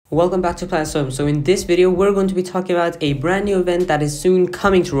Welcome back to Planet Som. So in this video, we're going to be talking about a brand new event that is soon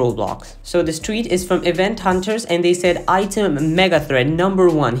coming to Roblox. So this tweet is from Event Hunters and they said item mega thread number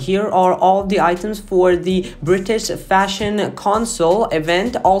 1. Here are all the items for the British Fashion Console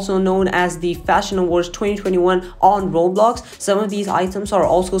event, also known as the Fashion Awards 2021 on Roblox. Some of these items are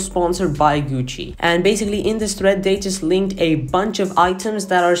also sponsored by Gucci. And basically in this thread, they just linked a bunch of items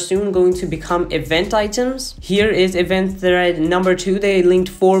that are soon going to become event items. Here is event thread number 2. They linked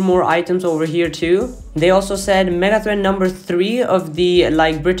 4 more items over here too. They also said mega thread number 3 of the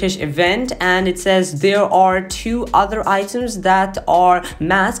British event, and it says there are 2 other items that are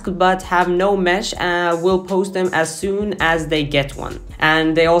masked but have no mesh, and we'll post them as soon as they get one.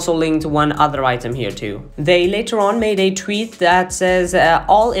 And they also linked one other item here too. They later on made a tweet that says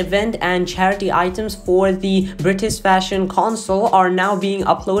all event and charity items for the British Fashion Console are now being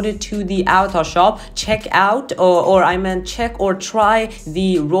uploaded to the avatar shop. Check out check or try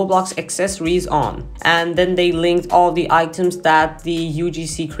the Roblox accessories on. And then they linked all the items that the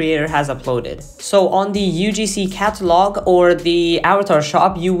UGC creator has uploaded. So on the UGC catalog or the avatar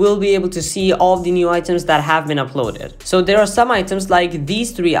shop, you will be able to see all the new items that have been uploaded. So there are some items like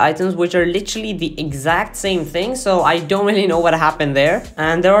these 3 items which are literally the exact same thing, so I don't really know what happened there.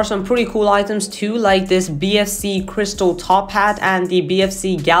 And there are some pretty cool items too, like this BFC crystal top hat and the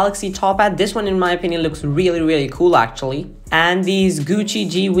BFC galaxy top hat. This one in my opinion looks really cool actually. And these Gucci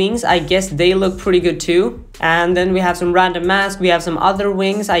G wings, I guess they look pretty good too. And then we have some random masks. We have some other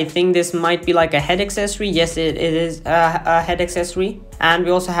wings. I think this might be like a head accessory. Yes, it is a head accessory. And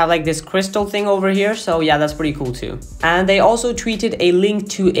we also have like this crystal thing over here. So yeah, that's pretty cool too. And they also tweeted a link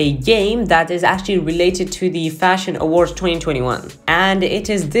to a game that is actually related to the Fashion Awards 2021. And it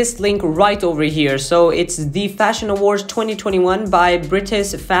is this link right over here. So it's the Fashion Awards 2021 by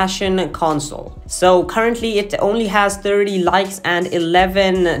British Fashion Console. So currently it only has 30 likes and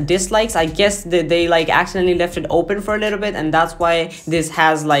 11 dislikes. I guess that they accidentally left it open for a little bit, and that's why this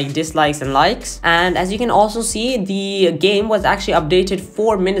has dislikes and likes. And as you can also see, the game was actually updated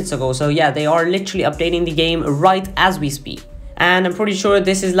 4 minutes ago. So yeah, they are literally updating the game right as we speak. And I'm pretty sure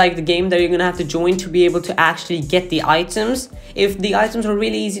this is the game that you're gonna have to join to be able to actually get the items. If the items are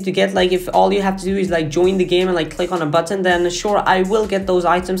really easy to get, if all you have to do is join the game and click on a button, then sure, I will get those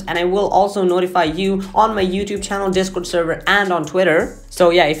items, and I will also notify you on my YouTube channel, Discord server, and on Twitter.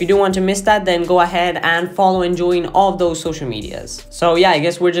 So yeah, if you do want to miss that, then go ahead and follow and join all of those social medias. So yeah, I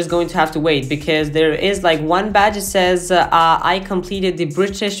guess we're just going to have to wait, because there is one badge. It says I completed the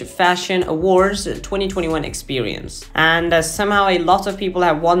British Fashion Awards 2021 experience, and somehow a lot of people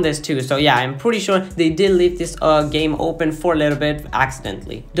have won this too. So yeah, I'm pretty sure they did leave this game open for a little bit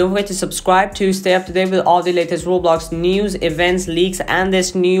accidentally. Don't forget to subscribe to stay up to date with all the latest Roblox news, events, leaks, and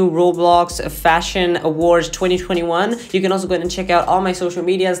this new Roblox Fashion Awards 2021. You can also go ahead and check out all my social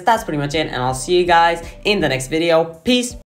medias. That's pretty much it, and I'll see you guys in the next video. Peace.